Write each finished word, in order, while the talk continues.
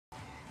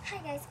Hi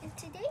guys, and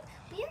today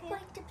we are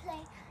going to play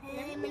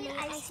Lemonade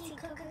Iced Tea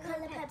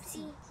Coca-Cola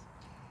Pepsi.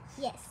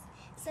 Yes,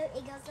 so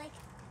it goes like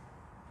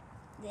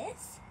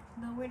this,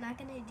 but we're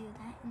not gonna do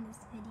that in this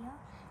video.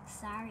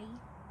 Sorry.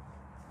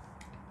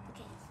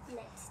 Okay,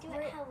 let's do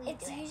it how we do it.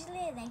 It's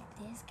usually like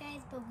this,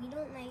 guys, but we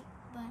don't really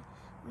want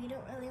to do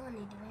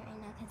it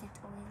right now because it's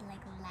always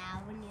like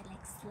loud when you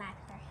like slap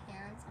their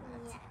hands.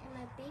 Yeah, and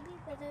my baby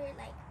brother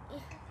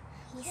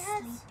he's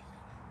sleeping.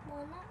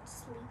 Well, not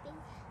sleeping,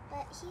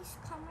 but he's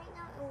calm right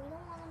now, and we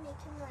don't want to make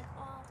him like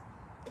all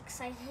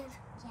excited.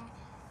 Yeah,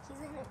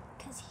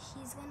 because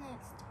he's gonna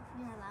start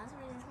from our last.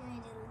 We're just gonna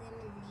do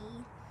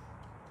lemonade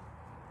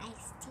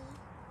iced tea,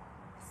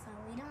 so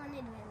we don't want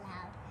to do it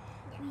loud.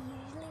 Yeah. We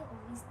usually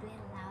always do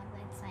it loud,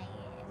 but it's like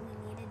we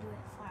need to do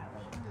it far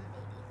away from the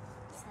baby.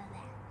 So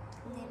that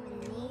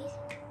lemonade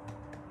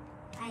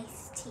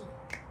iced tea,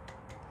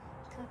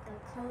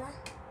 Coca-Cola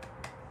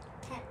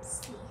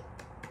Pepsi.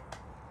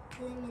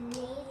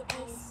 Lemonade,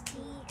 iced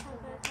tea,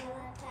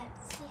 Coca-Cola,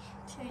 Pepsi.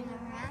 Turn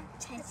around,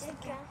 touch the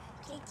ground,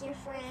 kick your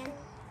friend,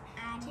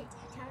 add it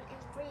down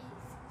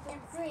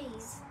and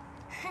freeze.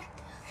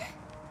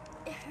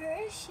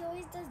 She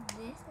always does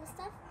this and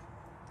stuff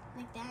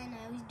like that, and I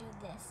always do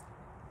this.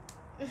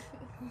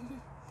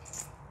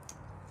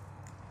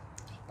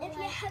 If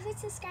you haven't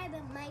subscribed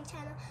to my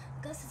channel,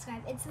 go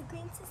subscribe. It's the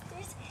Queen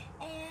Sisters,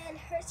 and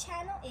her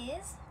channel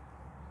is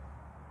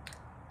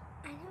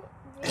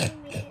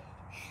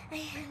I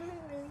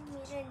haven't really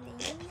made her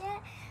name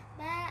yet,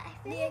 but I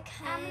feel like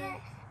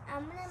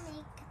I'm gonna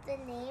make the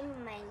name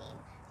my name.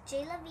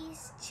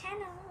 JLovey's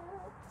channel.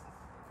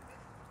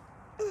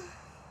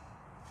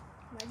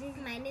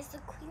 Mine is the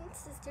Queen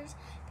Sisters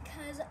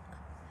because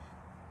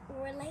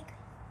we're like,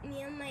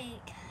 me and my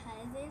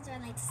cousins are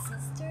like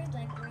sisters,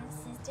 like we're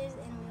sisters,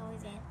 and we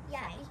always get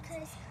fights.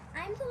 Because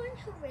I'm the one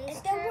who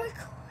raised her.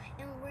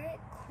 And we're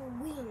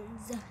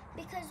queens.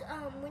 Because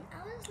when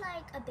I was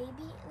like a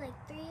baby,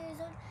 like 3 years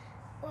old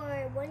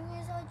or 1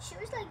 year old, she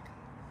was like,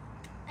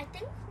 I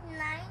think 9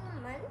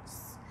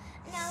 months,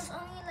 and I was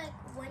only like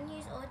 1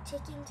 year old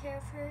taking care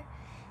of her.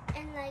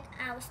 And like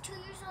I was 2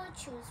 years old,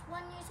 she was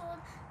 1 year old,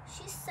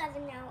 she's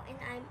 7 now, and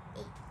I'm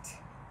 8.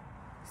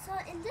 So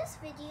in this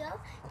video,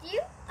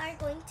 you are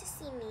going to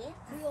see me.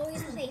 We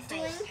always play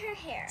doing her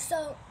hair.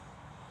 So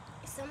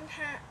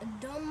sometimes,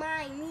 don't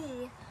mind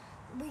me,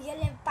 we get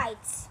in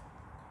fights.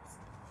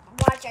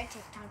 Watch our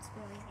TikToks,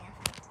 we always get in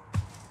fights.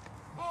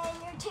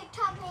 And your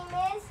TikTok name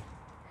is?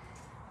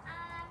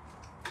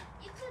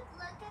 You could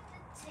look at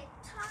the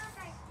TikTok.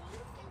 I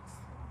think it's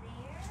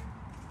there.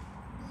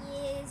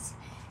 Yes.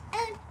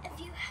 And if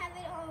you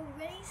haven't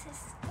already,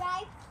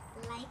 subscribe,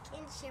 like,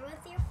 and share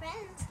with your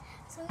friends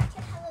so we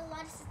can have a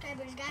lot of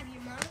subscribers. Grab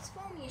your mom's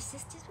phone, your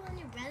sister's phone,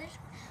 your brother's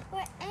phone,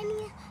 or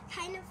any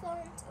kind of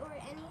phones, or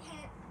any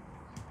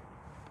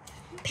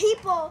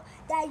people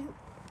that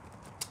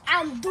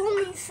I'm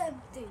doing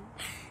something.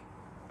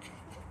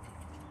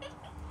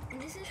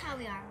 And this is how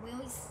we are. We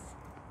always,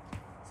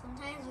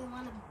 sometimes we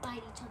want to bite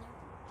each other.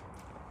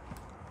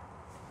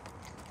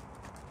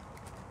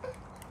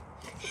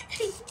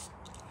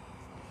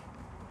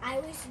 I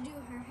always do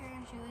her hair,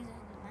 and she always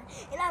does mine.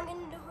 And I'm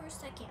going to do her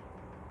second.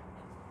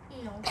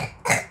 No.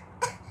 Yes,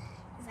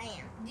 I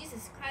am.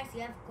 Jesus Christ,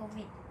 you have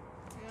COVID.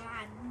 No,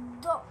 I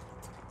don't.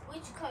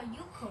 Which car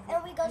you COVID?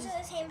 And we go to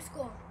the same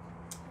school.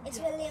 It's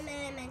William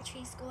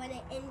Elementary School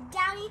in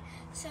Downey.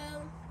 So,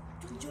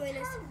 join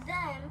us.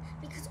 Them,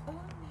 because all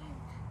men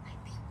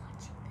might be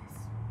watching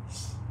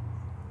this.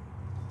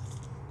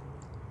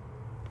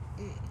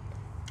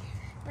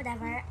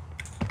 Whatever.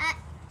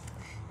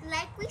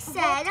 Like we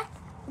said,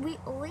 we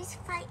always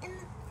fight in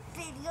the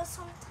video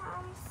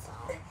sometimes, so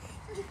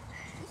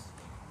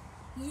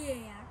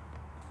yeah,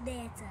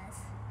 that's us.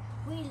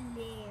 We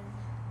live,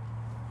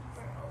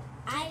 bro.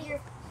 Get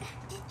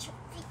your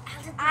feet out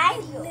of the video. I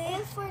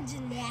live for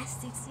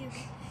gymnastics, you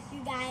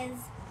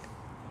guys.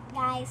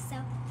 So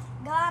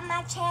go on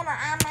my channel.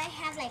 I might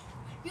have like,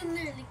 you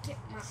literally get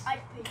my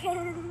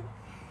iPad.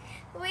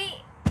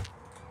 Wait,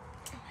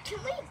 can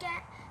we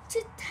get to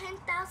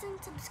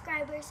 10,000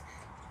 subscribers,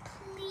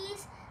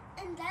 please?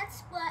 And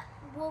that's what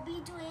we'll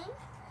be doing.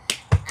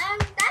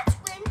 That's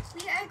when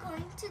we are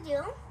going to do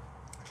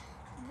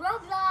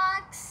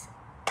Roblox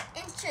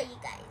and show you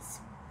guys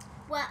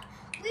what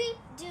we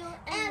do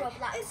in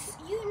Roblox. If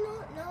you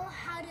don't know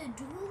how to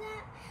do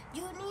that,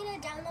 you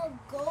need to download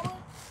Go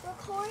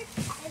Record,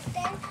 and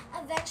then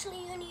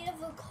eventually you need to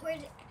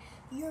record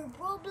your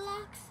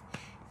Roblox,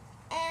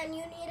 and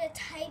you need to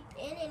type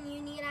in, and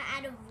you need to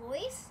add a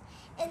voice,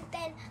 and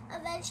then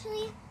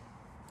eventually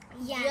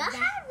you'll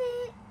have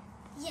it.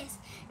 Yes,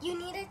 you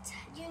need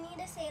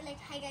to say like,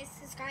 hi guys,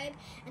 subscribe,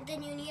 and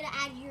then you need to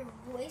add your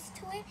voice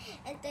to it,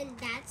 and then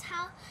that's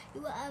how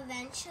you will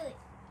eventually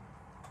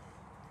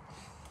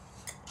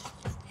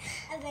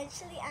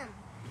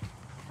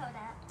hold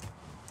up.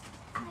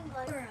 I'm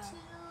going to turn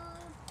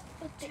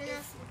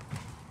off.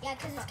 Yeah,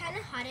 because it's kind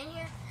of hot in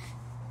here.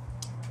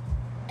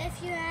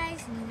 If you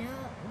guys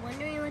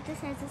wondering what this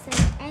says, it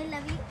says I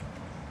love you.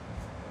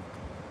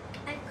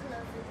 I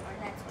closed the door,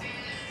 that's why.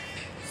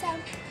 So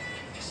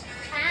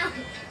Ow.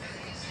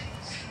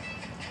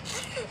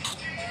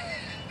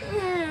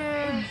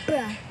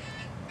 Bruh.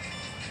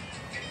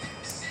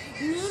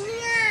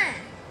 Nina,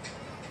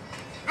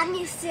 I'm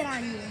gonna sit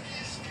on you.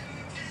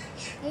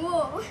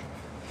 Whoa.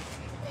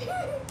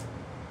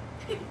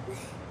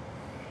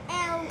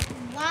 And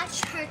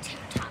watch her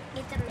TikTok.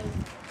 It's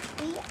amazing.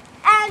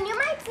 And you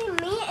might see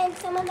me and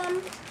some of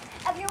them.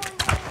 If you're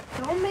wondering.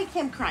 Don't make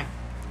him cry.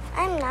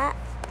 I'm not.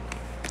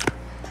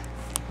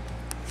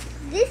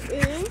 This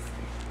is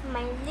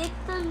my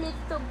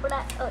little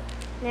brother. Oh,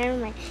 never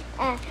mind.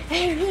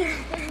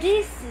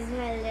 This is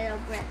my little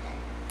brother.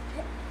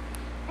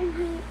 And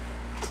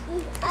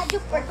he's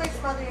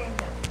Mother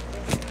Angel.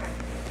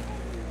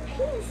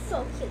 he is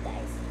so cute,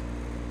 guys.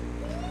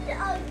 He's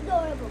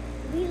adorable.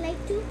 We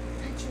like to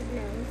touch his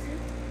nose.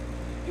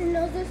 His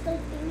nose is so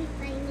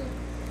tiny.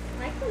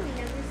 Why can we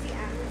never see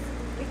Alice?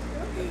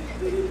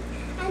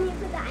 And you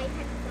put the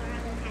iPad for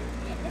all the time.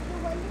 If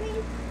you're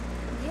wondering,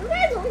 you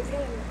guys don't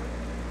say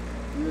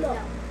no.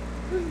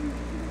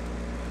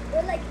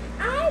 We're like,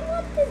 I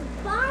want this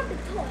Barbie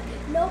toy.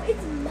 No,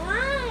 it's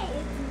mine.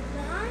 It's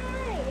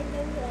mine. And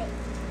then we're like,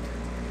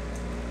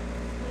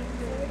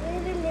 we're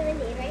doing the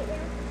lemonade right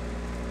now.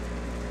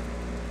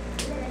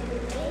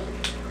 Lemonade,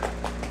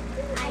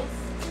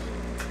 iced tea,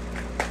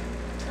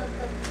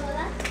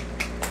 Coca-Cola,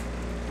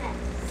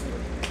 Pepsi.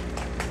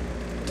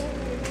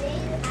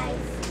 Lemonade,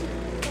 iced tea,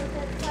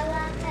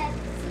 Coca-Cola,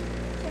 Pepsi.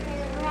 Turn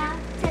it around,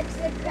 touch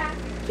the ground,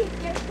 kick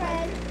your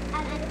friend,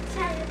 and I'm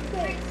trying to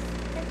break.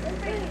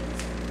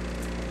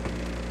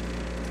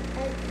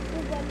 And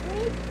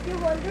you're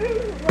wondering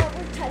what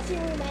we're touching,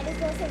 we might as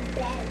well say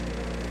bed.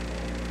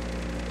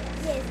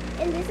 Yes,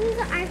 and this is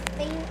our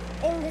thing,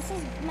 and this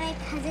is my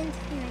cousin's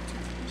favorite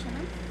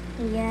show.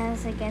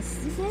 Yes, I guess.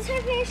 This is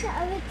her favorite show.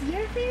 If it's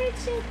your favorite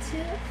show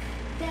too,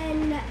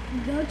 then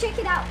go check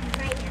it out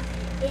right now.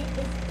 It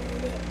is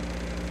lit.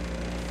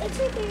 It's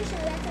her favorite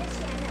show. That's why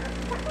she has it on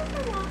top of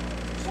the wall.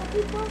 Show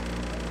people,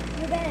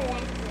 you're gonna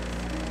like this.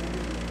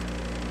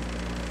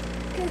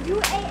 Because you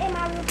ate in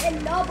my room and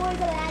no boys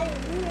allowed in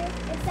here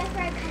except for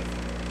our cousin.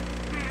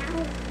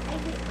 Ow. I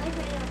hit my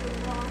head on the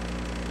wall.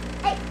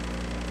 Hey.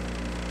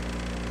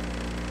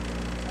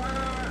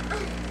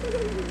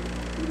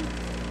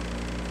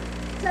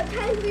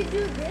 Sometimes we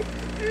do this.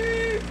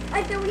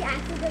 Like then we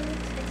accidentally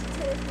touch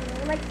each other's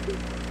hair. Like,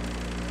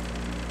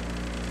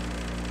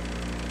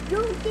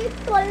 don't get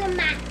pulling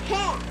my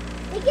hair.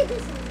 Look at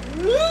this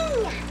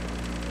mean.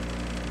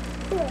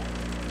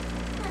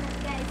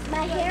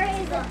 My hair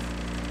is a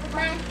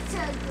my to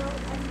go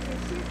under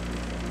here.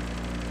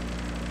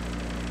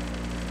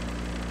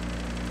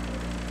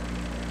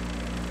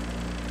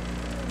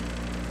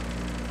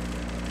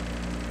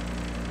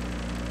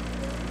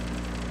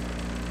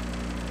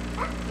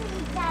 Okay,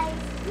 guys,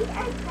 we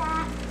are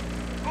back.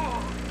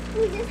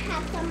 We just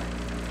have some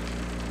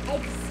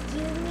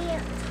excuse me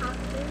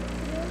talking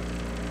through.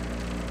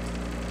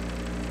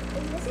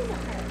 And this is a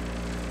her.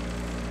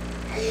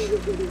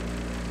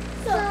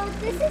 So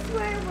this is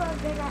where we're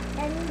gonna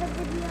end the